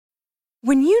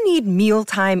When you need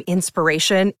mealtime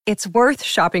inspiration, it's worth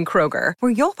shopping Kroger,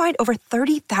 where you'll find over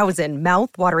 30,000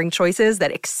 mouth-watering choices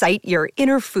that excite your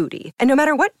inner foodie. And no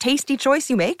matter what tasty choice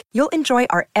you make, you'll enjoy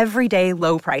our everyday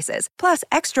low prices, plus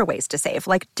extra ways to save,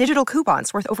 like digital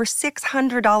coupons worth over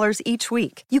 $600 each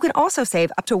week. You can also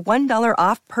save up to $1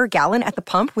 off per gallon at the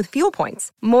pump with fuel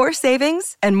points. More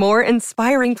savings and more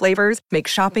inspiring flavors make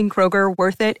shopping Kroger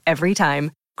worth it every time.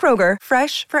 Kroger,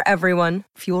 fresh for everyone.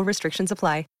 Fuel restrictions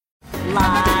apply.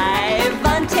 Live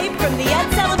on tape from the Ed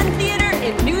Sullivan Theater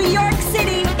in New York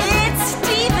City, it's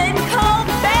Stephen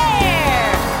Colbert!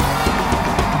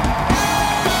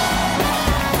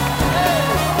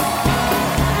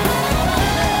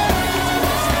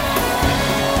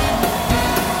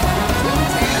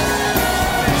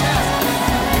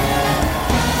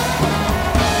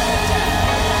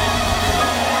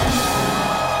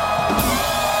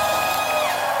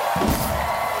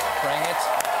 Bring it.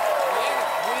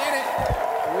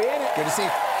 Good to see you.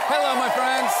 Hello, my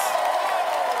friends.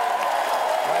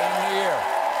 Right in the new year.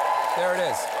 There it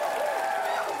is.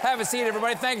 Have a seat,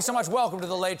 everybody. Thank you so much. Welcome to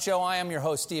The Late Show. I am your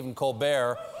host, Stephen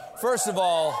Colbert. First of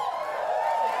all,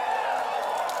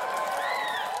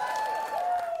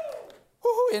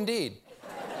 woohoo, indeed.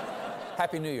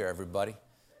 Happy New Year, everybody.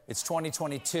 It's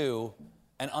 2022,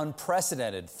 an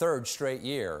unprecedented third straight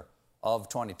year of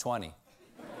 2020.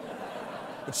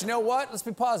 But you know what? Let's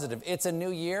be positive. It's a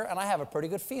new year, and I have a pretty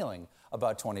good feeling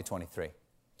about 2023.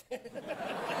 I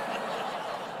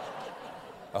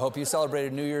hope you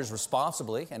celebrated New Year's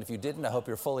responsibly, and if you didn't, I hope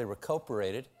you're fully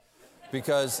recuperated,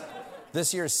 because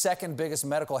this year's second biggest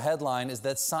medical headline is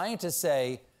that scientists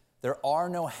say there are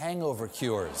no hangover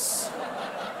cures,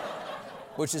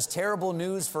 which is terrible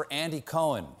news for Andy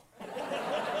Cohen.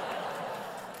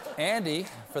 Andy,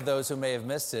 for those who may have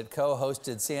missed it,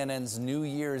 co-hosted CNN's New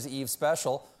Year's Eve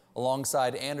special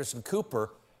alongside Anderson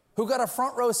Cooper, who got a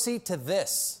front row seat to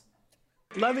this.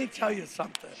 Let me tell you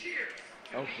something.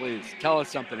 Oh, please. Tell us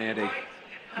something, Andy.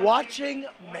 Watching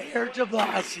Mayor de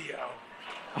Blasio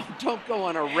Don't go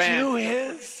on a rant. do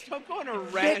his Don't go on a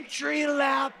rant. victory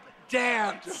lap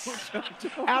dance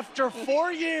Don't. after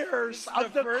 4 years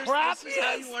of the This is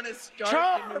how you want to crappiest start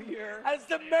the term new year. as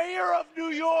the mayor of New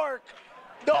York.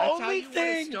 The That's how only you wanna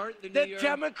thing start the new that year?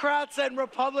 Democrats and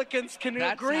Republicans can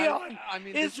That's agree how- on I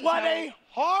mean, this is is what how- a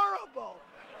horrible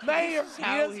mayor is he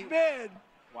how has he- been.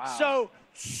 Wow. So,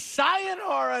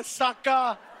 sayonara,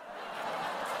 sucker.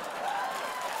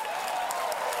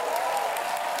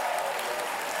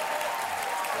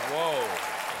 Whoa.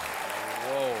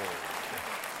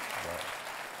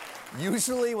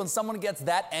 Usually when someone gets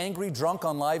that angry drunk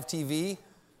on live TV,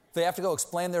 they have to go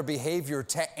explain their behavior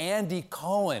to Andy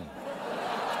Cohen.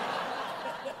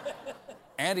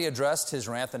 Andy addressed his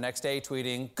rant the next day,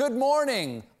 tweeting, "Good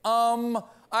morning.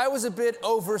 I was a bit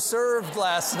overserved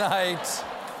last night.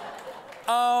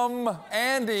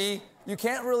 Andy, you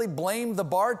can't really blame the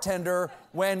bartender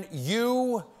when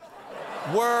you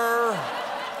were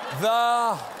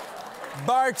the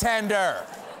bartender.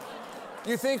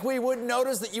 You think we wouldn't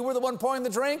notice that you were the one pouring the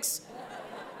drinks?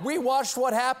 We watched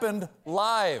what happened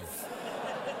live."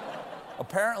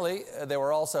 Apparently, they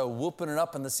were also whooping it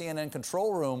up in the CNN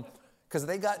control room because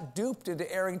they got duped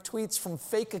into airing tweets from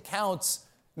fake accounts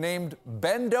named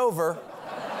Bend Over,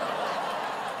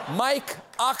 Mike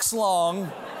Oxlong,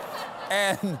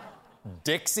 and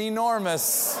Dixie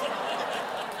Normus.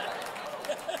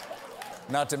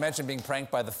 Not to mention being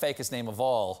pranked by the fakest name of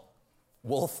all,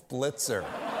 Wolf Blitzer.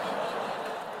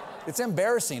 It's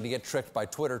embarrassing to get tricked by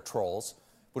Twitter trolls,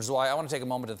 which is why I want to take a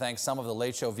moment to thank some of the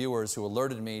Late Show viewers who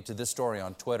alerted me to this story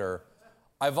on Twitter.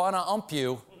 Ivana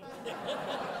Umpu,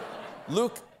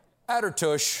 Luke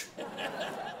Addertush,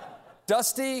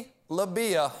 Dusty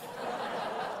Labia,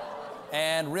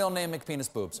 and real name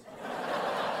McPenis Boobs.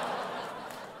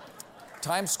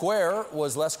 Times Square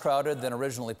was less crowded than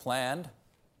originally planned.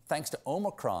 Thanks to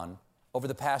Omicron, over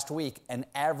the past week, an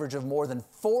average of more than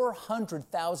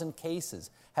 400,000 cases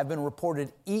have been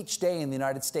reported each day in the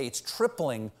United States,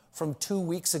 tripling from 2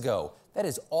 weeks ago. That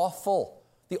is awful.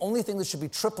 The only thing that should be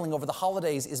tripling over the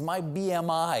holidays is my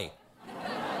BMI.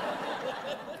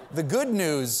 The good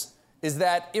news is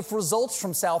that if results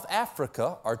from South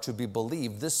Africa are to be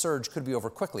believed, this surge could be over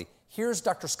quickly. Here's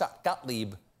Dr. Scott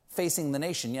Gottlieb facing the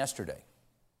nation yesterday.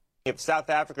 If South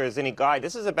Africa is any guide,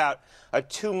 this is about a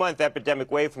 2-month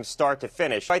epidemic wave from start to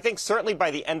finish. I think certainly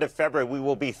by the end of February, we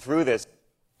will be through this.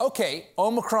 Okay,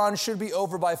 Omicron should be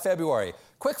over by February.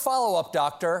 Quick follow-up,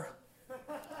 doctor.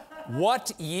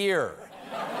 What year?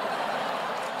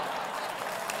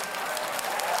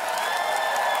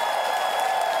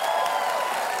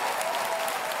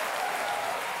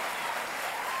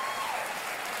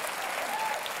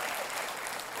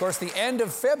 course, the end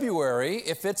of February,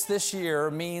 if it's this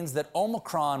year, means that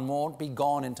Omicron won't be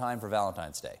gone in time for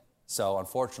Valentine's Day. So,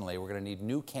 unfortunately, we're going to need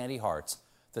new candy hearts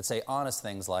that say honest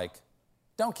things like,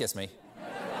 don't kiss me,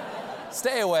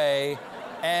 stay away,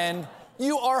 and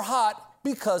you are hot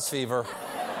because fever.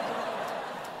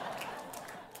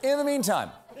 In the meantime,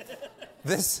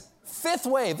 this fifth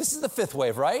wave, this is the fifth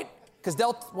wave, right? Because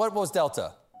what was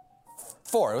Delta?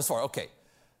 4, it was 4, okay.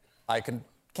 I can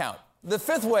count. The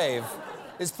fifth wave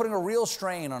is putting a real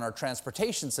strain on our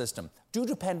transportation system due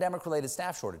to pandemic-related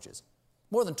staff shortages.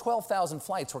 More than 12,000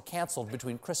 flights were canceled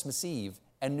between Christmas Eve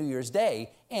and New Year's Day,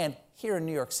 and here in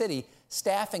New York City,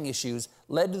 staffing issues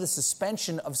led to the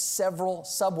suspension of several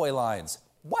subway lines.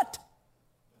 What?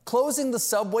 Closing the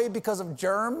subway because of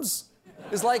germs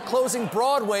is like closing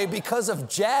Broadway because of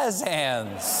jazz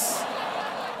hands.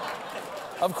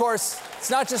 Of course, it's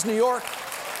not just New York.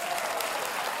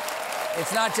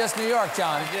 It's not just New York,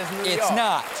 John. It's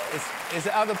not. It's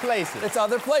other places. It's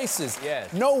other places.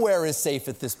 Yes. Nowhere is safe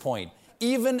at this point.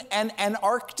 Even an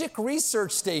Antarctic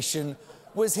research station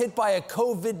was hit by a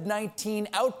COVID-19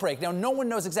 outbreak. Now, no one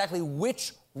knows exactly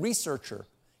which researcher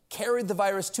carried the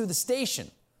virus to the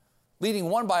station, leading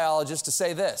one biologist to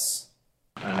say this.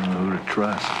 I don't know who to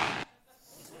trust.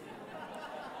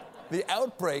 The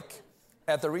outbreak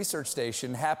at the research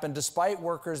station happened despite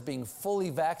workers being fully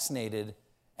vaccinated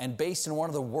and based in one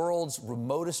of the world's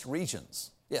remotest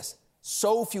regions. Yes,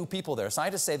 so few people there.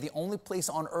 Scientists say the only place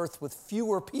on Earth with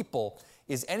fewer people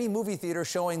is any movie theater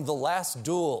showing The Last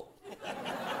Duel.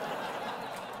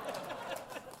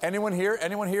 Anyone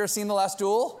here seen The Last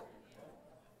Duel?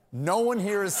 No one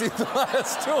here has seen The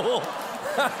Last Duel.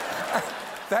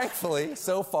 Thankfully,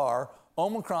 so far,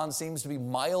 Omicron seems to be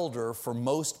milder for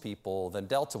most people than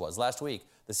Delta was. Last week,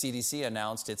 the CDC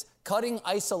announced it's cutting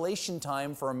isolation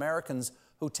time for Americans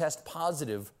who test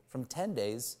positive from 10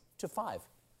 days to 5.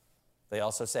 They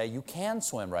also say you can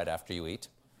swim right after you eat.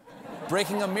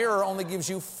 Breaking a mirror only gives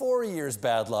you 4 years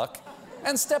bad luck.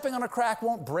 And stepping on a crack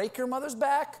won't break your mother's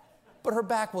back, but her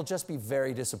back will just be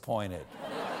very disappointed.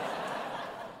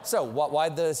 So,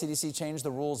 why'd the CDC change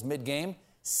the rules mid-game?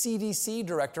 CDC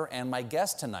director and my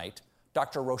guest tonight,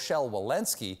 Dr. Rochelle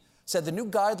Walensky, said the new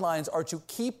guidelines are to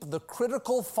keep the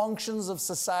critical functions of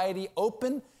society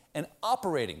open and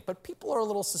operating. But people are a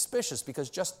little suspicious because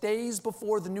just days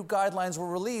before the new guidelines were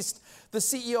released, the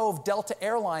CEO of Delta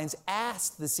Airlines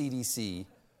asked the CDC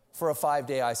for a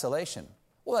 5-day isolation.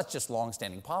 Well, that's just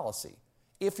long-standing policy.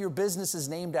 If your business is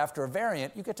named after a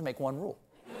variant, you get to make one rule.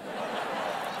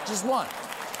 Just one.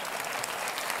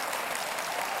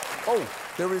 Oh,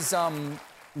 there is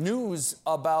news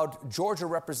about Georgia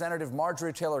Representative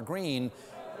Marjorie Taylor Greene,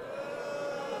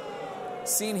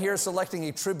 seen here selecting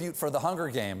a tribute for the Hunger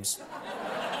Games.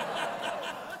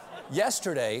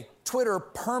 Yesterday, Twitter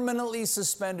permanently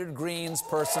suspended Greene's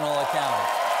personal account.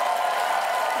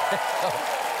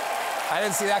 I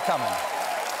didn't see that coming.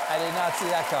 I did not see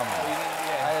that coming.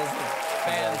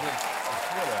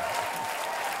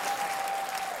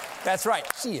 That's right.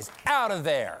 She is out of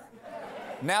there.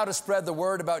 Now, to spread the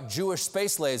word about Jewish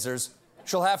space lasers,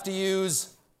 she'll have to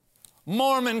use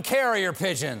Mormon carrier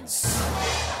pigeons.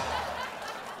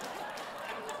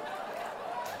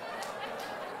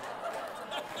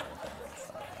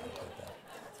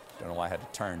 Don't know why I had to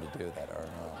turn to do that. I don't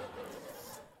know.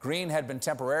 Greene had been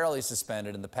temporarily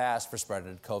suspended in the past for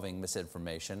spreading COVID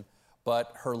misinformation,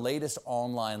 but her latest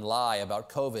online lie about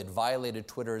COVID violated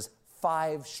Twitter's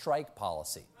 5-strike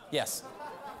policy. Yes,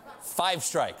 5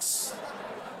 strikes.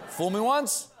 Fool me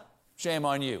once, shame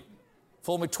on you.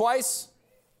 Fool me twice,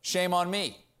 shame on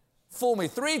me. Fool me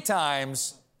 3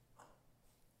 times,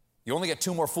 you only get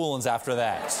 2 more foolings after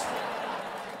that.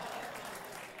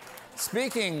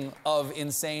 Speaking of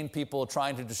insane people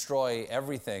trying to destroy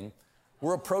everything,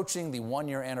 we're approaching the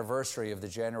 1-year anniversary of the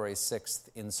January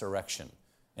 6th insurrection.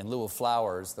 In lieu of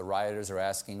flowers, the rioters are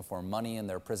asking for money in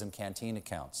their prison canteen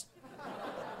accounts.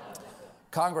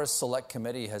 Congress Select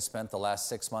Committee has spent the last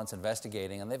 6 months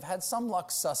investigating, and they've had some luck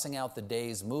sussing out the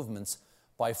day's movements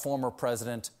by former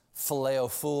President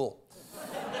Filet-O-Fool.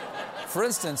 For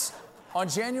instance, on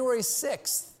January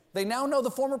 6th, they now know the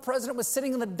former president was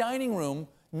sitting in the dining room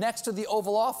next to the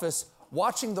Oval Office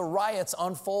watching the riots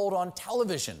unfold on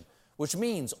television, which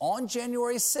means on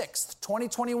January 6th,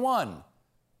 2021,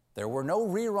 there were no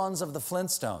reruns of the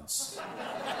Flintstones.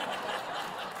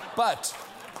 But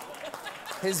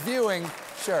his viewing,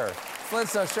 sure.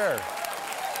 Flintstones, sure.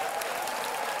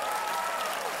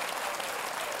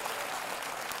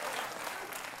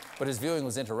 But his viewing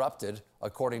was interrupted.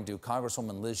 According to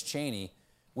Congresswoman Liz Cheney,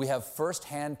 we have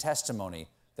first-hand testimony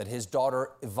that his daughter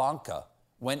Ivanka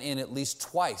went in at least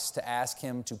twice to ask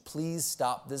him to please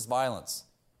stop this violence.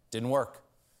 Didn't work.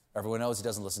 Everyone knows he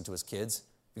doesn't listen to his kids.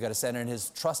 You got to send in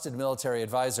his trusted military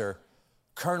advisor,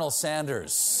 Colonel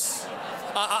Sanders.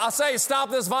 I say, stop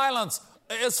this violence.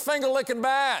 It's finger-licking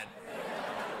bad.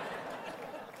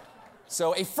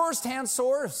 So a first-hand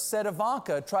source said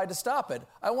Ivanka tried to stop it.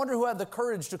 I wonder who had the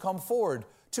courage to come forward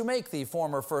to make the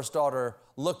former first daughter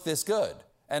look this good.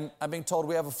 And I'm being told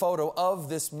we have a photo of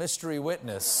this mystery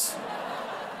witness.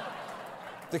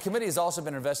 The committee has also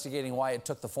been investigating why it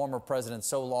took the former president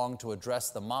so long to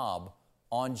address the mob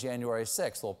on January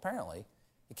 6th. Well, apparently,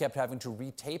 he kept having to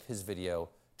retape his video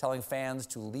telling fans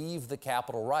to leave the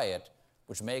Capitol riot,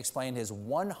 which may explain his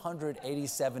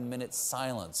 187-minute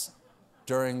silence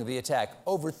during the attack.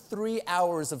 Over 3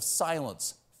 hours of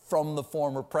silence from the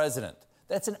former president.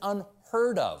 That's an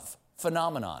unheard of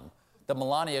phenomenon that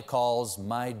Melania calls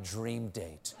my dream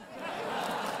date.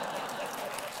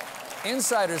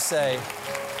 Insiders say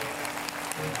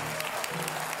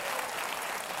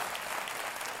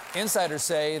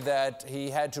that he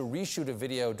had to reshoot a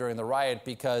video during the riot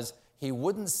because he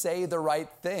wouldn't say the right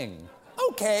thing.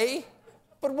 Okay,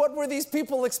 but what were these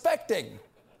people expecting?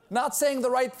 Not saying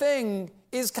the right thing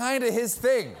is kind of his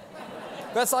thing.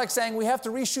 That's like saying we have to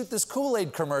reshoot this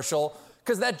Kool-Aid commercial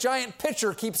because that giant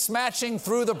pitcher keeps smashing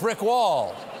through the brick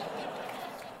wall.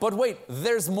 But wait,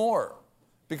 there's more.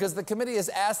 Because the committee has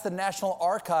asked the National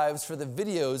Archives for the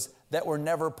videos that were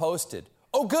never posted.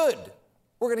 Oh, good.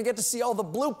 We're going to get to see all the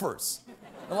bloopers.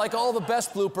 And like all the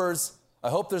best bloopers, I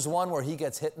hope there's one where he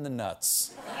gets hit in the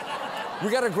nuts.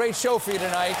 We got a great show for you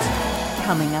tonight.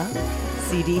 Coming up,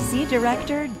 CDC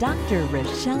Director Dr.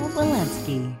 Rochelle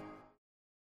Walensky.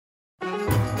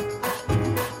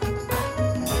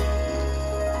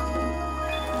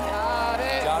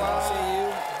 John, I'll see you.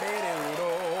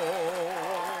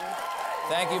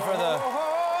 Thank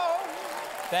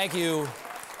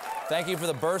you for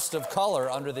the burst of color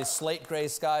under the slate gray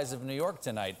skies of New York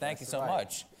tonight. Thank you so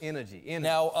much. Energy.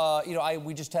 Now,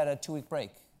 we just had a 2-week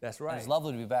break. That's right. And it's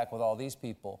lovely to be back with all these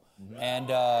people. Mm-hmm.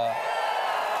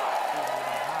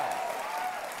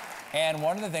 And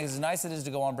one of the things, as nice it is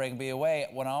to go on break and be away,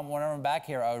 whenever I'm back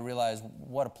here, I realize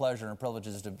what a pleasure and a privilege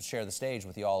it is to share the stage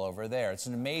with you all over there. It's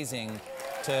amazing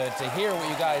to hear what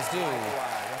you guys do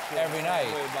every night.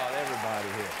 About everybody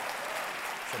here.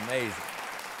 It's amazing.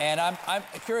 And I'm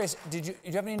curious, did you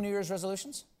have any New Year's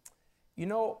resolutions? You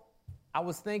know, I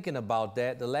was thinking about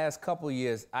that. The last couple of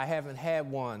years, I haven't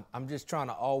had one. I'm just trying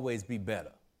to always be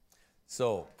better.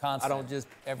 So Constant. I don't just...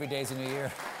 Every day's a new year?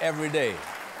 Every day.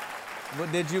 But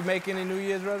did you make any New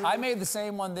Year's resolutions? I made the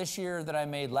same one this year that I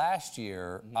made last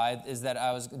year, is that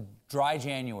I was dry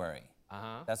January.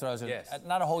 That's what I was doing. Yes.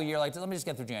 Not a whole year, like, let me just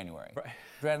get through January. Right.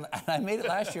 And I made it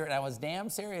last year, and I was damn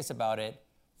serious about it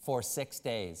for 6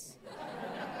 days.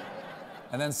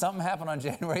 And then something happened on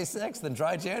January 6th, and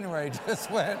dry January just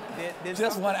went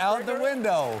out the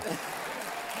window.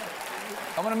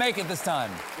 I'm gonna make it this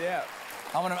time. Yeah.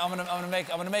 I'm gonna make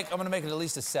it at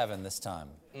least a 7 this time.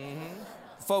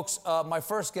 Folks, my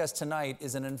first guest tonight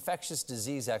is an infectious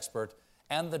disease expert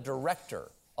and the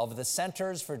director of the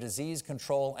Centers for Disease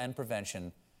Control and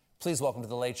Prevention. Please welcome to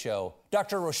The Late Show,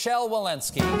 Dr. Rochelle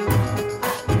Walensky.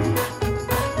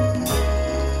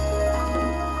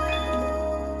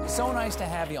 So nice to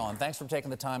have you on. Thanks for taking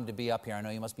the time to be up here. I know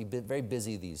you must be very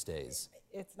busy these days.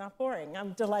 It's not boring.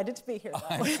 I'm delighted to be here.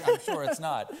 I'm sure it's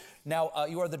not. Now,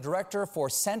 you are the director for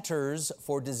Centers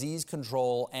for Disease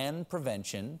Control and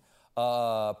Prevention,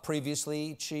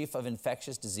 previously chief of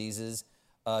infectious diseases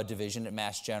division at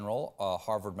Mass General,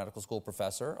 Harvard Medical School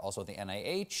professor, also at the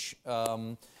NIH.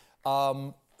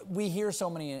 We hear so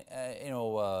many,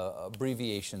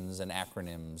 abbreviations and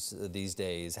acronyms these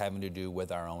days having to do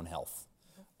with our own health.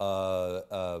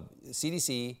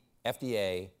 CDC,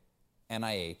 FDA,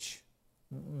 NIH.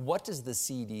 What does the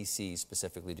CDC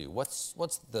specifically do? What's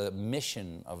the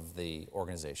mission of the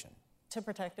organization? To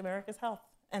protect America's health.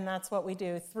 And that's what we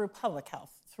do through public health,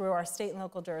 through our state and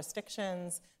local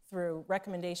jurisdictions, through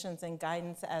recommendations and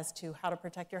guidance as to how to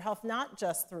protect your health, not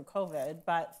just through COVID,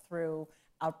 but through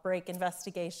outbreak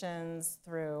investigations,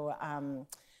 through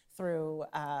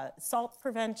salt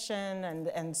prevention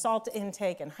and salt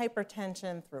intake and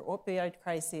hypertension, through opioid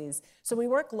crises. So we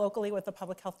work locally with the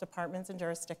public health departments and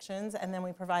jurisdictions, and then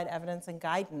we provide evidence and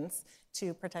guidance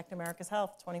to protect America's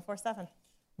health 24/7.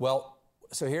 Well,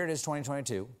 so here it is,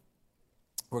 2022.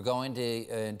 We're going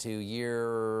into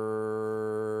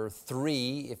year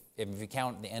 3, if you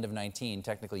count the end of 19,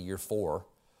 technically year 4,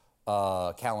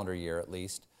 calendar year at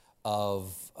least,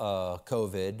 of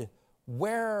COVID.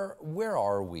 Where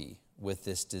are we with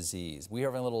this disease. We were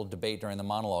having a little debate during the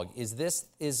monologue.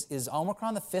 Is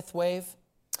Omicron the fifth wave?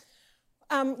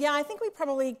 Yeah, I think we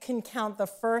probably can count the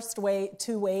first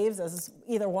two waves as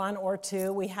either one or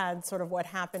two. We had sort of what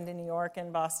happened in New York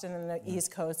and Boston and the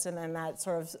East Coast, and then that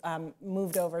sort of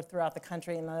moved over throughout the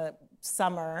country in the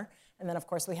summer. And then, of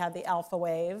course, we had the Alpha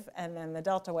wave and then the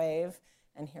Delta wave,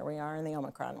 and here we are in the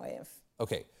Omicron wave.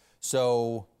 Okay,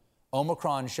 so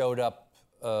Omicron showed up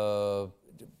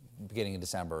beginning of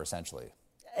December, essentially.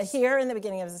 Here in the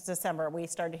beginning of December, we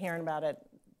started hearing about it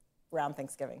around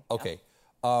Thanksgiving. Okay.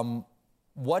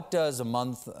 What does a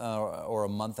month or a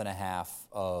month and a half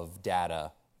of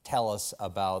data tell us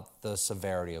about the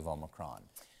severity of Omicron?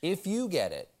 If you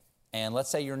get it, and let's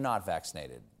say you're not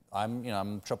vaccinated,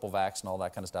 I'm triple vaxxed and all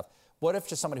that kind of stuff. What if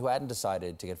just somebody who hadn't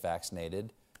decided to get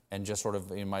vaccinated and just sort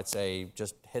of, you might say,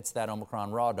 just hits that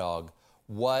Omicron raw dog?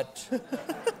 What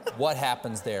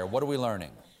happens there? What are we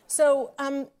learning? So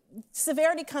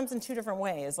severity comes in two different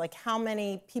ways, like how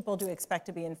many people do you expect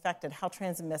to be infected, how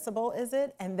transmissible is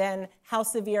it, and then how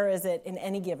severe is it in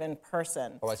any given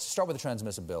person. All right, so start with the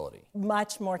transmissibility.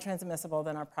 Much more transmissible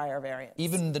than our prior variants.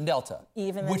 Even the Delta?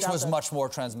 Even the Which Delta was much more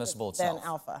transmissible itself? Than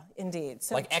Alpha, indeed.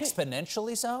 So like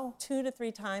exponentially so? 2 to 3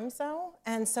 times so,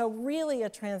 and so really a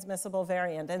transmissible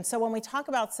variant. And so when we talk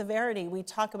about severity, we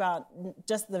talk about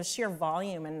just the sheer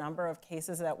volume and number of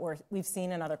cases that we've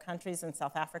seen in other countries, in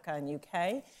South Africa and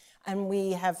UK. And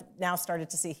we have now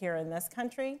started to see here in this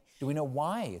country. Do we know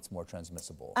why it's more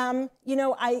transmissible?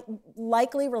 I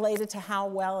likely related to how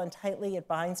well and tightly it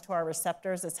binds to our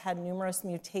receptors. It's had numerous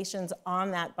mutations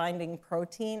on that binding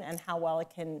protein and how well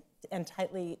it can and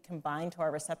tightly can bind to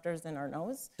our receptors in our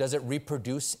nose. Does it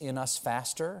reproduce in us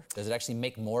faster? Does it actually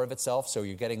make more of itself so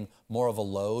you're getting more of a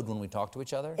load when we talk to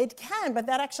each other? It can, but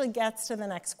that actually gets to the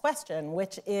next question,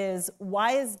 which is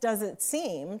does it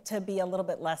seem to be a little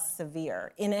bit less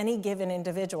severe in any given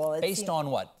individual? Based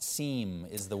on what? Seem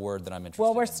is the word that I'm interested in.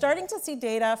 Well, we're starting to see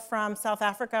data from South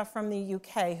Africa, from the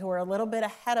UK, who are a little bit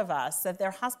ahead of us, that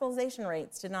their hospitalization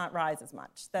rates did not rise as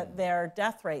much, that their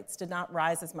death rates did not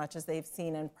rise as much as they've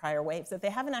seen in prior waves, that they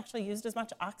haven't actually used as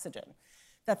much oxygen,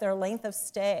 that their length of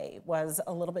stay was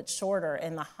a little bit shorter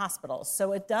in the hospitals.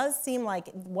 So it does seem like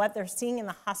what they're seeing in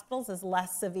the hospitals is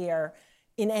less severe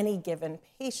in any given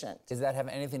patient. Does that have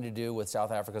anything to do with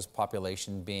South Africa's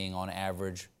population being on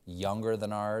average younger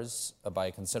than ours by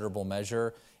a considerable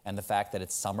measure, and the fact that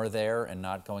it's summer there and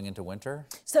not going into winter?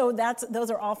 So those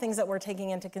are all things that we're taking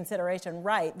into consideration.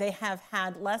 Right, they have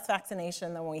had less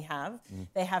vaccination than we have.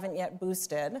 They haven't yet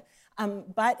boosted.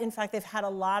 But in fact, they've had a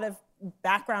lot of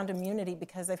background immunity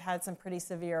because they've had some pretty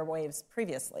severe waves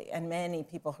previously and many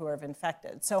people who are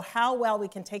infected. So how well we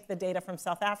can take the data from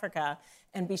South Africa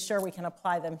and be sure we can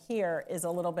apply them here is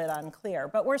a little bit unclear.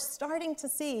 But we're starting to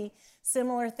see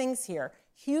similar things here.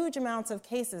 Huge amounts of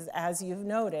cases, as you've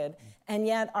noted, and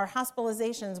yet our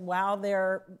hospitalizations, while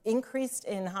they're increased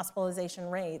in hospitalization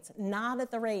rates, not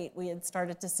at the rate we had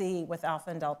started to see with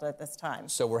Alpha and Delta at this time.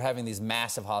 So we're having these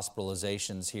massive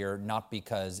hospitalizations here, not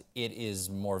because it is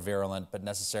more virulent, but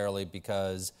necessarily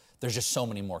because there's just so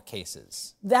many more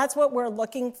cases. That's what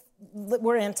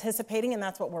we're anticipating, and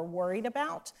that's what we're worried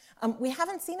about. We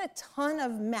haven't seen a ton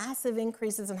of massive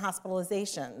increases in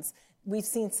hospitalizations. We've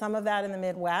seen some of that in the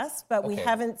Midwest, but we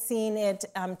haven't seen it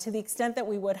to the extent that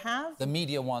we would have. The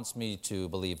media wants me to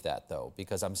believe that, though,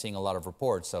 because I'm seeing a lot of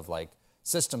reports of, like,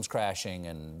 systems crashing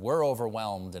and we're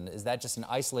overwhelmed. And is that just in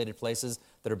isolated places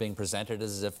that are being presented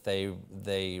as if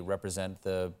they represent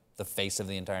the face of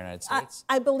the entire United States?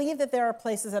 I believe that there are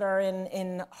places that are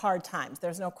in hard times.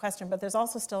 There's no question, but there's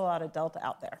also still a lot of Delta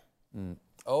out there.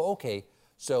 Oh, okay.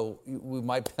 So we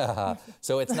might.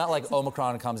 So it's not like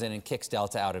Omicron comes in and kicks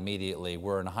Delta out immediately.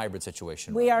 We're in a hybrid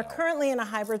situation. We are currently in a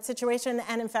hybrid situation,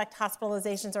 and in fact,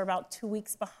 hospitalizations are about 2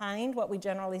 weeks behind what we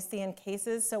generally see in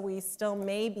cases. So we still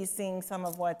may be seeing some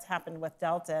of what's happened with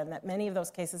Delta, and that many of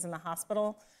those cases in the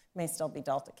hospital may still be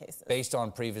Delta cases. Based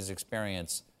on previous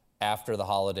experience, after the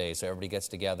holidays, so everybody gets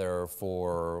together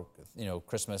for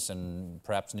Christmas and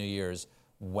perhaps New Year's,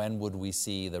 when would we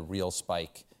see the real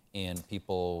spike in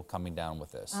people coming down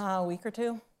with this? A week or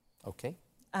two. Okay.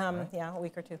 Yeah, a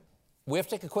week or two. We have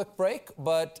to take a quick break,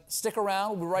 but stick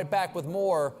around. We'll be right back with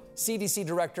more CDC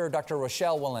Director Dr.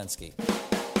 Rochelle Walensky.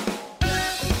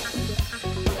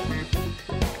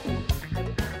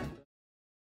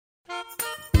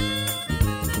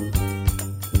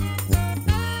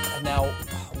 Now,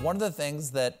 one of the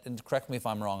things that, and correct me if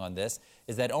I'm wrong on this,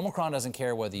 is that Omicron doesn't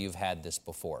care whether you've had this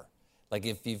before. Like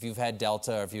if you've had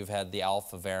Delta or if you've had the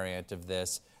Alpha variant of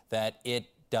this, that it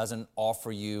doesn't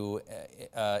offer you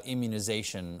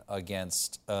immunization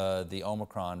against the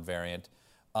Omicron variant.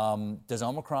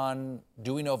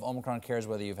 Do we know if Omicron cares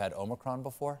whether you've had Omicron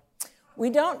before? We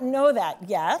don't know that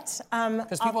yet.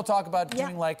 Because people talk about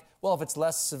doing well, if it's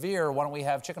less severe, why don't we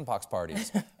have chickenpox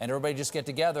parties? And everybody just get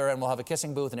together and we'll have a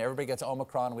kissing booth and everybody gets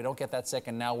Omicron, we don't get that sick,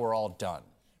 and now we're all done.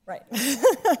 Right.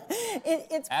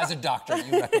 As a doctor,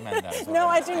 you recommend that? No,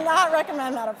 I do not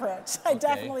recommend that approach. I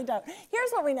definitely don't.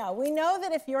 Here's what we know. We know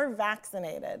that if you're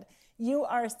vaccinated, you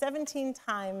are 17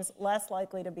 times less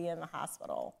likely to be in the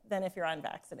hospital than if you're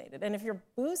unvaccinated. And if you're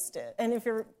boosted, and if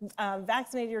you're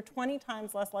vaccinated, you're 20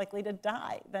 times less likely to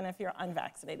die than if you're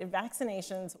unvaccinated.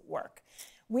 Vaccinations work.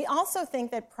 We also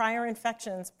think that prior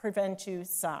infections prevent you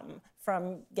some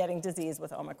from getting disease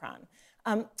with Omicron.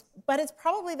 But it's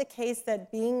probably the case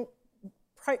that being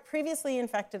previously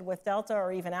infected with Delta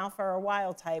or even Alpha or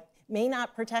wild type may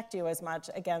not protect you as much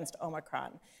against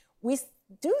Omicron. We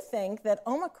do think that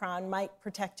Omicron might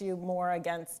protect you more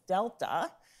against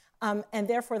Delta, and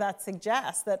therefore that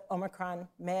suggests that Omicron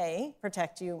may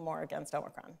protect you more against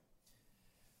Omicron.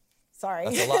 Sorry.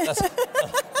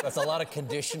 That's a lot of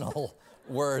conditional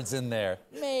words in there.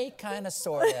 May, kind of,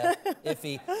 sort of,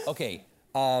 iffy. Okay.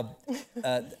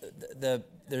 The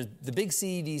big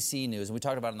CDC news, and we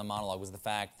talked about it in the monologue, was the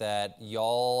fact that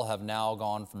y'all have now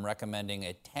gone from recommending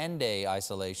a 10-day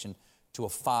isolation to a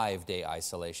 5-day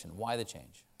isolation. Why the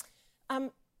change?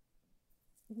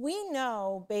 We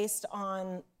know, based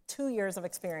on 2 years of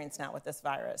experience now with this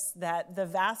virus, that the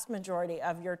vast majority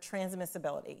of your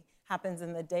transmissibility happens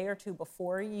in the day or two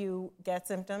before you get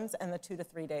symptoms and the 2 to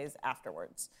 3 days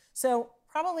afterwards. So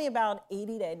probably about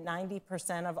 80 to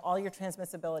 90% of all your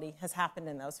transmissibility has happened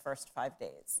in those first 5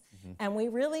 days. Mm-hmm. And we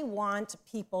really want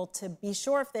people to be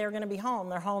sure if they're going to be home,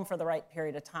 they're home for the right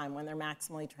period of time when they're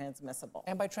maximally transmissible.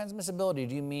 And by transmissibility,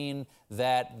 do you mean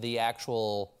that the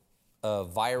actual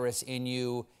virus in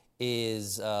you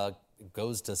is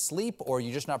goes to sleep, or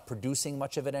you're just not producing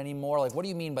much of it anymore? Like, what do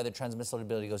you mean by the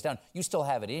transmissibility goes down? You still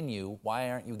have it in you.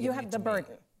 Why aren't you giving it to me? You have the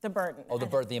burden. The burden. Oh,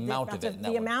 the amount of it.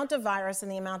 The amount of virus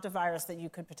and the amount of virus that you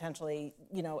could potentially,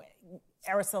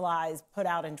 aerosolize, put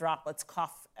out in droplets,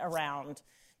 cough around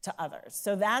to others.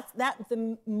 So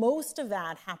the most of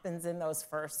that happens in those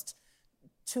first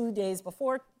 2 days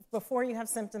before you have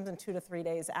symptoms and 2 to 3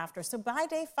 days after. So by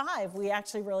day 5, we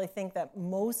actually really think that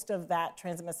most of that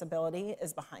transmissibility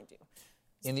is behind you.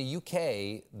 In the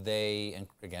UK, and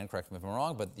again, correct me if I'm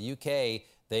wrong, but the UK,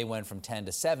 they went from 10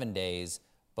 to 7 days,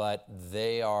 but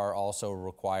they are also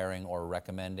requiring or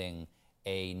recommending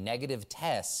a negative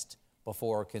test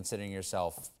before considering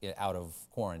yourself out of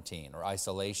quarantine or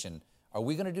isolation. Are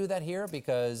we going to do that here?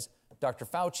 Because Dr.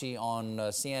 Fauci on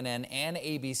CNN and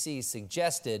ABC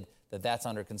suggested that that's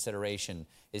under consideration.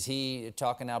 Is he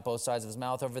talking out both sides of his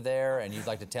mouth over there, and you'd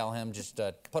like to tell him just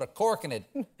put a cork in it,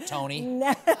 Tony?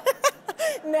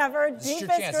 Never. This is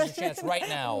your chance right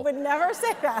now. Would never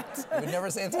say that. You would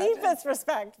never say that? Deepest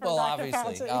respect for Dr.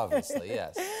 Fauci. Obviously,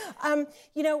 yes.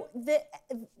 The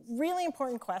really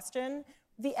important question,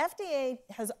 the FDA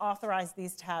has authorized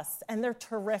these tests, and they're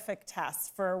terrific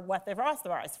tests for what they've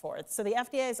authorized for. So the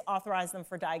FDA has authorized them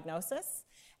for diagnosis.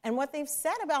 And what they've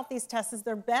said about these tests is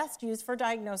they're best used for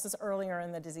diagnosis earlier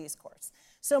in the disease course.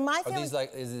 So my feeling, is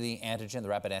it the antigen, the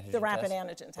rapid antigen test? The rapid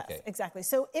antigen test, okay. Exactly.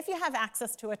 So if you have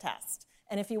access to a test,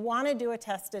 and if you want to do a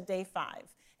test at day 5,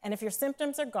 and if your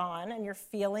symptoms are gone and you're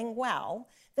feeling well,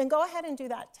 then go ahead and do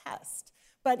that test.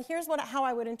 But here's how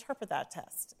I would interpret that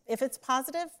test. If it's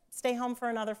positive, stay home for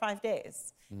another 5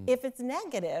 days. If it's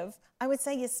negative, I would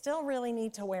say you still really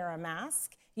need to wear a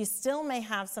mask. You still may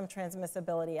have some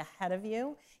transmissibility ahead of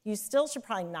you. You still should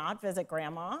probably not visit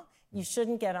grandma. You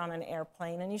shouldn't get on an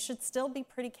airplane, and you should still be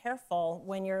pretty careful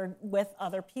when you're with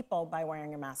other people by wearing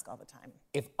your mask all the time.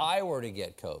 If I were to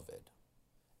get COVID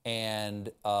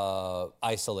and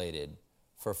isolated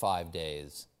for 5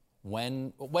 days,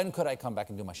 when could I come back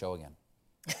and do my show again?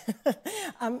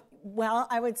 Well,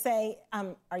 I would say,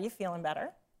 are you feeling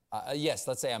better? Yes,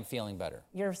 let's say I'm feeling better.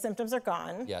 Your symptoms are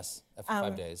gone. Yes, after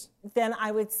 5 days. Then I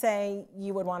would say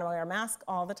you would want to wear a mask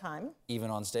all the time.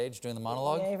 Even on stage doing the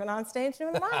monologue? Yeah, even on stage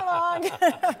doing the monologue.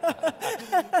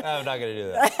 I'm not going to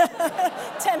do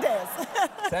that. 10 days.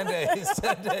 10 days,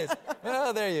 10 days.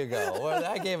 Well, there you go. Well,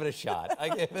 I gave it a shot.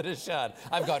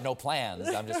 I've got no plans.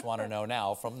 I just want to know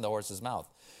now from the horse's mouth.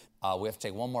 We have to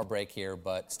take one more break here,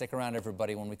 but stick around,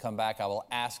 everybody. When we come back, I will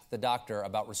ask the doctor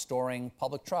about restoring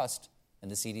public trust in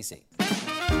the CDC.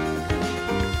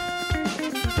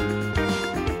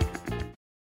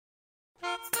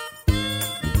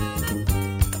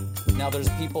 Now, there's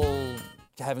people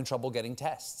having trouble getting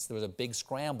tests. There was a big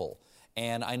scramble.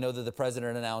 And I know that the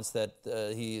president announced that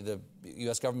the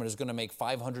U.S. government is going to make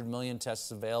 500 million tests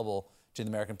available to the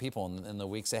American people in the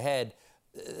weeks ahead.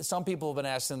 some people have been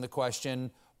asking the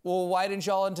question, well, why didn't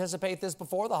y'all anticipate this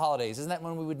before the holidays? Isn't that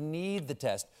when we would need the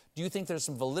test? Do you think there's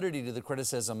some validity to the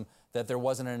criticism that there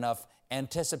wasn't enough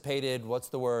anticipated,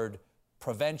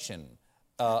 prevention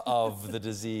of the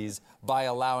disease by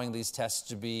allowing these tests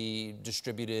to be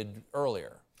distributed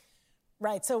earlier?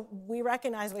 Right, so we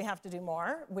recognize we have to do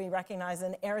more. We recognize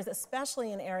in areas,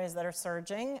 especially in areas that are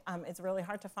surging, it's really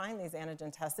hard to find these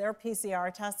antigen tests. There are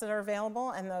PCR tests that are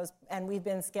available, and we've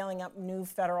been scaling up new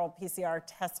federal PCR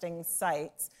testing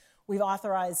sites. We've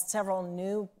authorized several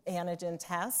new antigen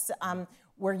tests.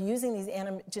 We're using these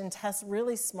antigen tests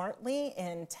really smartly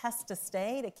in test to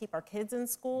stay to keep our kids in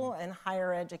school and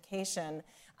higher education.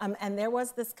 And there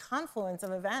was this confluence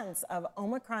of events of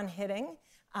Omicron hitting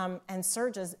and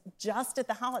surges just at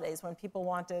the holidays when people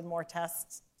wanted more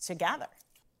tests to gather.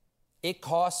 It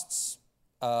costs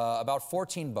about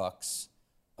 $14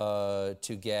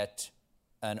 to get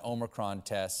an Omicron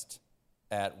test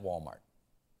at Walmart,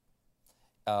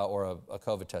 or a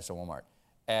COVID test at Walmart.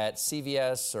 At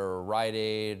CVS or Rite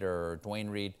Aid or Duane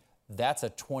Reade, that's a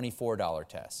 $24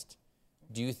 test.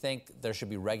 Do you think there should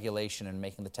be regulation in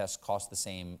making the test cost the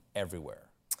same everywhere?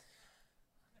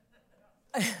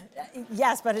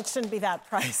 Yes, but it shouldn't be that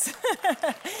price.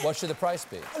 What should the price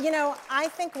be? You know, I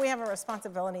think we have a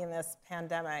responsibility in this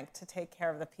pandemic to take care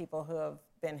of the people who have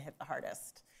been hit the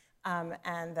hardest.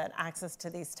 And that access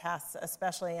to these tests,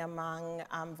 especially among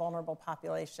vulnerable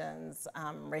populations,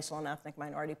 racial and ethnic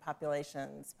minority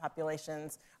populations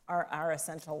are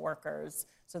essential workers,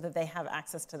 so that they have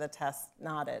access to the tests,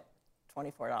 not at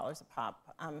 $24 a pop.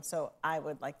 So I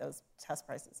would like those test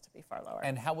prices to be far lower.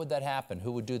 And how would that happen?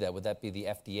 Who would do that? Would that be the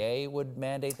FDA would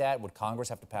mandate that? Would Congress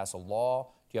have to pass a law?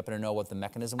 Do you happen to know what the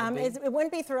mechanism would be? It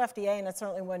wouldn't be through FDA, and it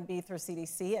certainly wouldn't be through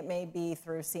CDC. It may be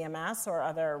through CMS or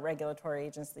other regulatory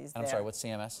agencies there. I'm sorry, what's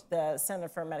CMS? The Center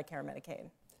for Medicare and Medicaid.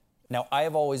 Now, I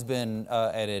have always been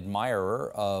an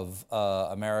admirer of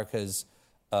America's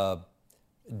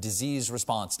disease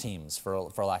response teams, for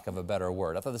lack of a better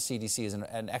word. I thought the CDC is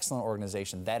an excellent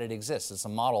organization, that it exists. It's a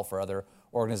model for other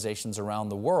organizations around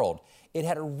the world. It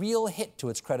had a real hit to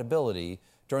its credibility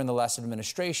during the last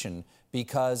administration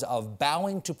because of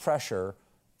bowing to pressure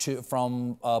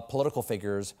from political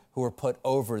figures who were put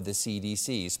over the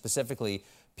CDC, specifically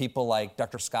people like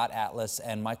Dr. Scott Atlas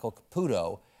and Michael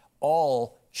Caputo,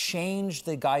 all changed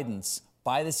the guidance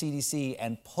by the CDC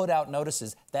and put out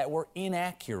notices that were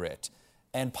inaccurate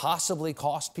and possibly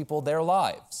cost people their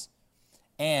lives.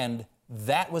 And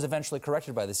that was eventually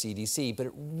corrected by the CDC, but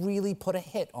it really put a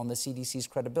hit on the CDC's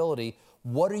credibility.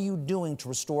 What are you doing to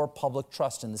restore public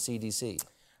trust in the CDC?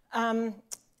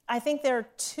 I think there are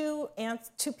two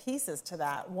pieces to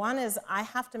that. One is I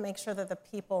have to make sure that the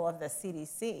people of the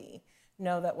CDC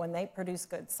know that when they produce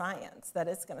good science, that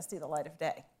it's going to see the light of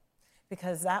day.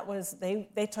 Because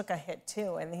they took a hit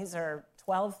too, and these are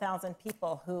 12,000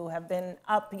 people who have been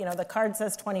up, the card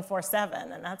says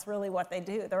 24/7, and that's really what they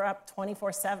do. They're up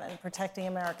 24/7 protecting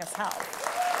America's health.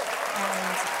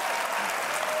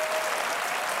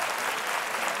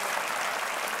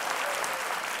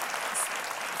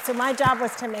 So my job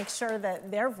was to make sure that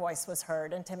their voice was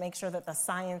heard and to make sure that the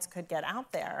science could get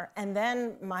out there. And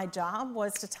then my job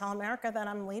was to tell America that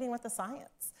I'm leading with the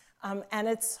science. And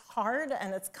it's hard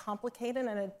and it's complicated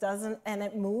and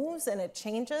it moves and it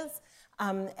changes.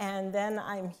 And then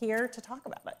I'm here to talk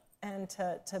about it and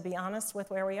to be honest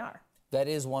with where we are. That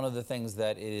is one of the things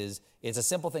that it's a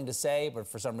simple thing to say, but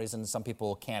for some reason some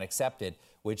people can't accept it,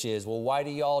 which is, well, why do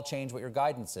y'all change what your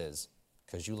guidance is?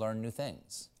 Because you learn new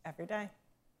things. Every day.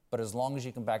 But as long as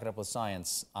you can back it up with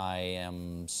science, I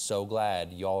am so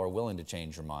glad y'all are willing to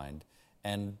change your mind.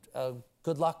 And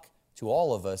good luck to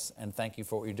all of us, and thank you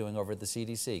for what you're doing over at the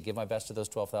CDC. Give my best to those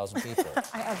 12,000 people.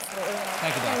 I absolutely will.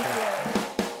 Thank you, Doctor. Thank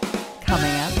you.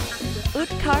 Coming up,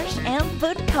 Utkarsh and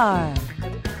Ambudkar.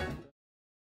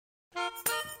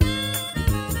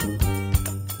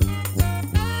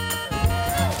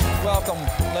 Welcome,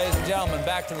 ladies and gentlemen,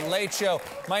 back to The Late Show.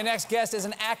 My next guest is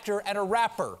an actor and a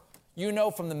rapper you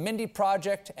know from The Mindy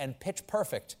Project and Pitch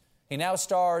Perfect. He now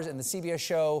stars in the CBS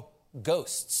show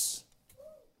Ghosts.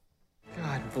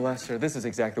 God bless her. This is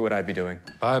exactly what I'd be doing.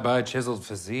 Bye-bye, chiseled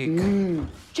physique.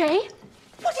 Jay,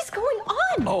 what is going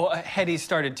on? Oh, Hetty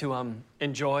started to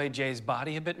enjoy Jay's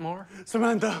body a bit more.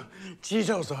 Samantha,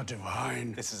 Cheetos are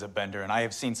divine. This is a bender, and I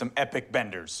have seen some epic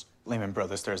benders. Lehman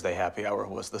Brothers Thursday Happy Hour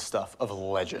was the stuff of a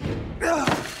legend.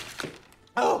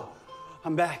 Oh,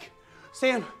 I'm back.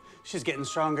 Sam, she's getting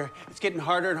stronger. It's getting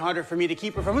harder and harder for me to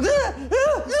keep her from...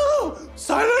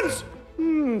 Silence!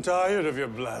 Tired of your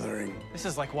blathering. This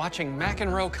is like watching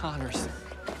McEnroe Connors.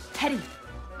 Hetty,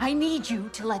 I need you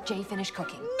to let Jay finish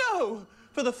cooking. No!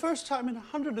 For the first time in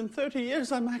 130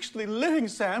 years, I'm actually living,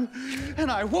 Sam.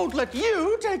 And I won't let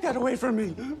you take that away from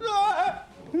me.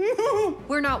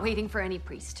 We're not waiting for any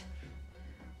priest.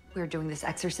 We're doing this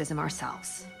exorcism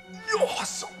ourselves.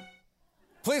 Awesome.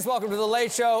 Please welcome to The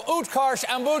Late Show, Utkarsh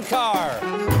Ambudkar.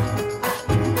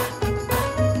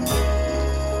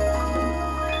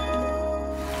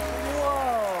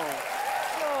 Whoa.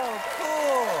 So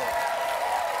cool.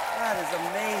 That is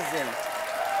amazing.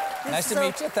 Nice to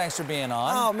meet you. Thanks for being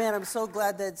on. Oh, man, I'm so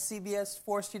glad that CBS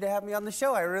forced you to have me on the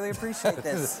show. I really appreciate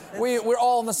this. We're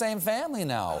all in the same family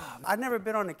now. I've never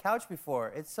been on a couch before.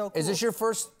 It's so cool. Is this your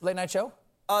first late night show?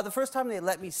 The first time they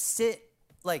let me sit,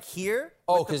 like, here.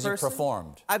 Oh, because you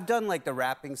performed. I've done, like, the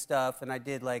rapping stuff, and I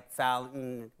did, like,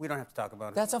 Fallon. We don't have to talk about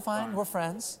it. That's fine. We're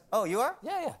friends. Oh, you are?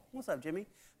 Yeah. What's up, Jimmy?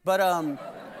 But,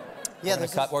 yeah,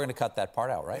 we're gonna cut that part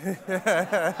out, right?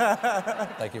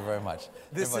 Thank you very much.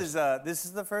 This is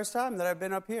the first time that I've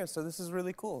been up here, so this is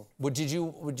really cool. Would you do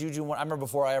one? I remember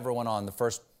before I ever went on,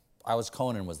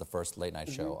 Conan was the first late night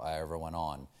show I ever went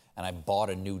on, and I bought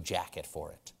a new jacket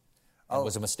for it. It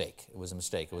was a mistake. It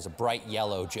was a bright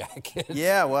yellow jacket.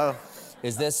 Yeah, well.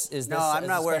 Is this No, I'm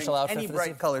not wearing special outfit any for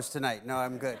bright colors tonight. No,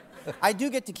 I'm good. I do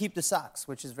get to keep the socks,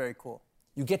 which is very cool.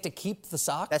 You get to keep the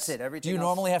socks? That's it. Everything. Do you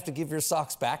normally have to give your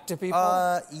socks back to people?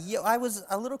 Yeah, I was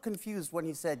a little confused when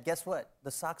he said, "Guess what?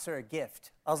 The socks are a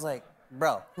gift." I was like,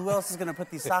 "Bro, who else is gonna put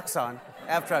these socks on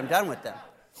after I'm done with them?"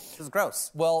 This is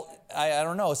gross. Well, I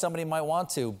don't know. Somebody might want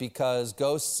to, because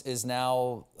Ghosts is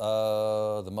now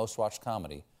the most watched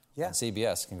comedy on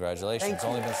CBS. Congratulations. Thank It's you.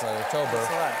 only been since October.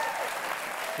 That's a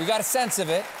lot. We got a sense of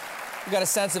it. You got a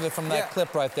sense of it from that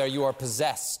clip right there. You are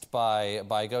possessed by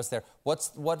a ghost there.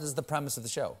 What is the premise of the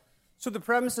show? So the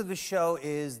premise of the show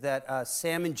is that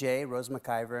Sam and Jay, Rose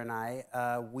McIver and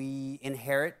I, we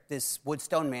inherit this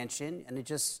woodstone mansion, and it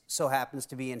just so happens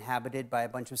to be inhabited by a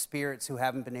bunch of spirits who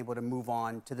haven't been able to move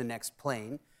on to the next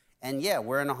plane. And yeah,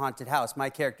 we're in a haunted house.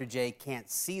 My character Jay can't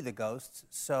see the ghosts,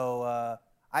 so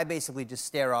I basically just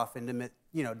stare off into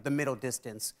the middle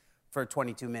distance for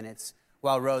 22 minutes.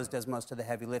 While Rose does most of the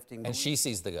heavy lifting. And she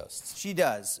sees the ghosts. She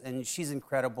does, and she's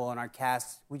incredible. And our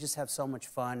cast, we just have so much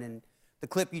fun. And the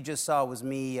clip you just saw was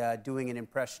me doing an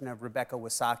impression of Rebecca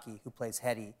Wasaki, who plays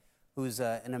Hetty, who's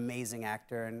an amazing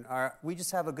actor. And we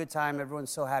just have a good time.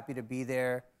 Everyone's so happy to be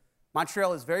there.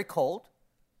 Montreal is very cold,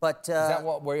 but... is that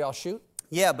where y'all shoot?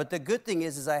 Yeah, but the good thing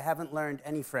is I haven't learned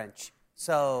any French.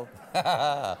 So,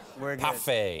 we're good.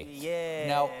 Parfait. Yeah,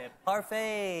 now,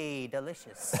 parfait,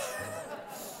 delicious.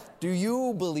 Do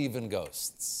you believe in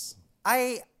ghosts?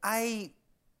 Have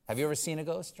you ever seen a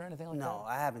ghost or anything like that? No,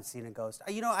 I haven't seen a ghost.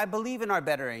 I believe in our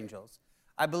better angels.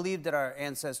 I believe that our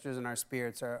ancestors and our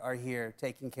spirits are here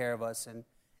taking care of us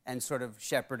and sort of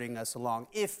shepherding us along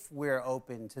if we're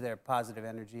open to their positive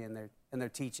energy and their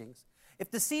teachings. If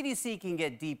the CDC can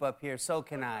get deep up here, so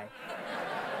can I.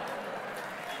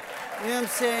 You know what I'm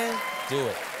saying? Do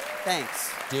it.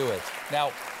 Thanks. Do it.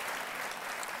 Now,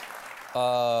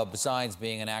 besides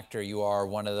being an actor, you are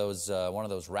one of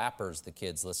those rappers the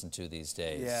kids listen to these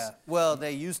days. Yeah. Well,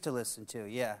 they used to listen to.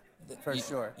 Yeah, for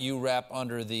sure. You rap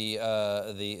under the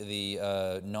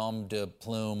nom de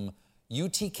plume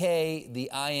UTK, the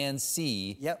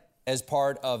INC. Yep. As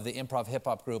part of the improv hip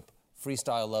hop group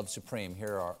Freestyle Love Supreme.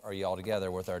 Here are you all together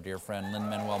with our dear friend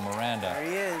Lin-Manuel Miranda. There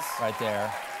he is. Right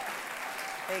there.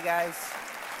 Hey guys.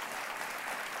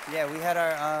 Yeah, we had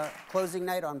our closing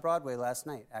night on Broadway last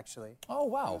night, actually. Oh,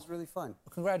 wow. It was really fun.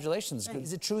 Well, congratulations. Thanks.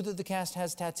 Is it true that the cast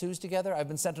has tattoos together? I've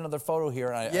been sent another photo here,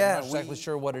 and I'm not exactly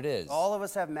sure what it is. All of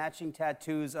us have matching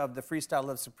tattoos of the Freestyle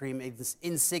Love Supreme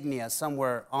insignia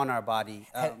somewhere on our body.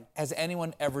 Has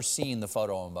anyone ever seen the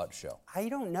photo I'm about to show? I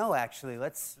don't know, actually.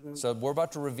 So we're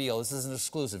about to reveal, this is an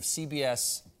exclusive,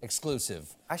 CBS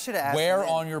exclusive. I should have asked where Lynn.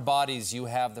 on your bodies you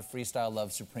have the Freestyle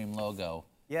Love Supreme logo.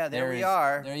 Yeah, there we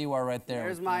are. There you are right there.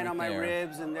 There's mine on my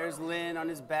ribs, and there's Lynn on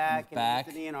his back, and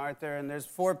Anthony and Arthur, and there's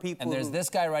 4 people. And there's this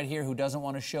guy right here who doesn't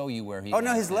want to show you where he is. Oh,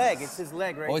 no, his leg. It's his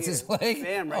leg right here. Oh, it's his leg?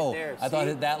 Bam, right there. I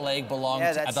thought that leg belonged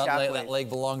Yeah, that's that leg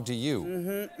belonged to you.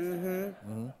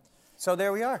 Mm-hmm. So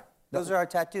there we are. Those are our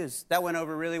tattoos. That went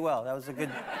over really well. That was a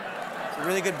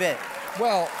really good bit.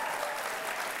 Well,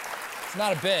 it's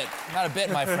not a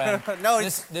bit, my friend. No,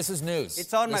 this is news.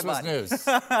 It's on my body. This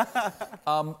was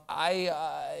news.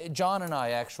 John and I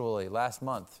actually last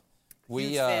month,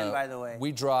 Huge fan, by the way.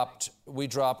 we dropped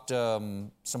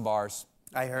some bars.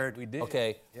 I heard. We did.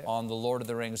 Okay, on the Lord of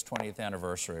the Rings 20th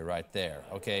anniversary, right there.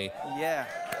 Okay. Yeah.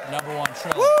 #1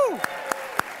 trilogy. Woo!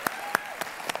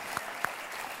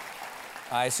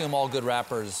 I assume all good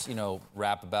rappers,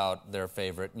 rap about their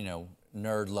favorite,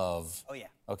 nerd love. Oh, yeah.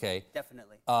 Okay.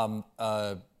 Definitely.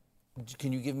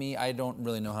 Can you give me, I don't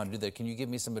really know how to do that. Can you give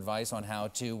me some advice on how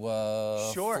to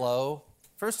Sure. flow?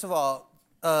 First of all,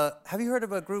 have you heard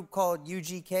of a group called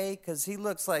UGK? Because he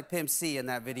looks like Pimp C in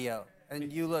that video.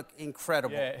 And you look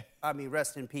incredible. Yeah. I mean,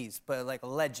 rest in peace, but like a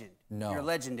legend. No. You're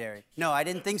legendary. No, I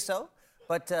didn't think so.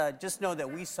 But just know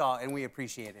that we saw and we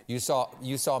appreciate it. You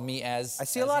saw me as... I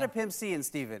see a lot of Pimp C in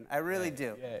Steven. I really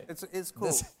do. Yeah. It's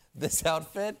cool. This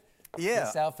outfit? Yeah.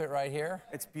 This outfit right here?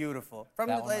 It's beautiful. From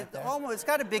That the, one like, right there? almost, it's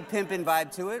got a big pimpin'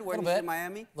 vibe to it. Where Little he's bit. in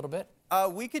Miami. A little bit.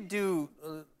 We could do.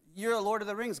 You're a Lord of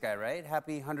the Rings guy, right?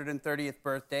 Happy 130th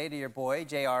birthday to your boy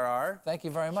JRR. Thank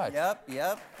you very much. Yep.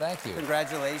 Thank you.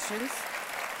 Congratulations.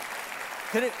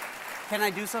 Can I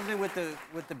do something with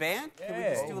the band? Can we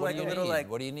just do like a little like?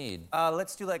 What do you need?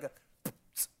 Let's do like a.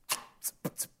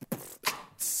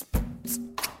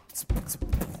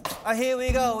 Here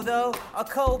we go, though, a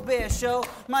Colbert show.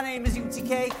 My name is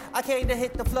UTK, I came to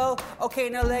hit the flow. Okay,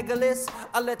 now Legolas,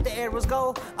 I let the arrows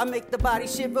go. I make the body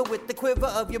shiver with the quiver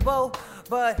of your bow.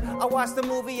 But I watched the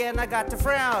movie and I got to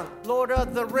frown. Lord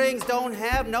of the Rings don't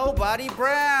have nobody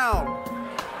brown.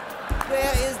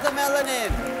 Where is the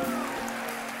melanin?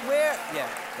 Where? Yeah.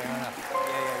 Fair enough.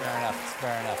 Fair enough.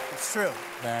 Fair enough. It's true.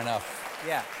 Fair enough.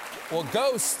 Yeah. Well,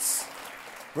 Ghosts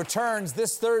returns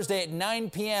this Thursday at 9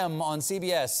 p.m. on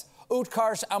CBS.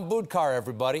 Utkarsh Ambudkar,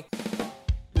 everybody.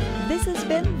 This has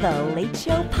been The Late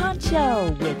Show Pod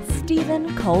Show with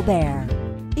Stephen Colbert.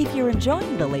 If you're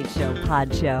enjoying The Late Show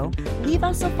Pod Show, leave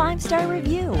us a 5-star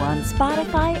review on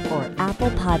Spotify or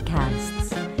Apple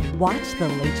Podcasts. Watch The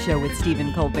Late Show with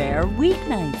Stephen Colbert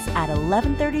weeknights at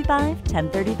 11:35,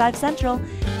 10:35 Central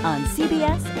on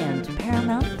CBS and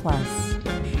Paramount+.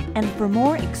 And for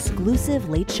more exclusive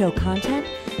Late Show content,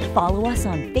 follow us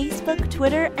on Facebook,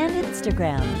 Twitter, and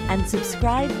Instagram, and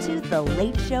subscribe to The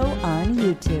Late Show on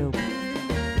YouTube.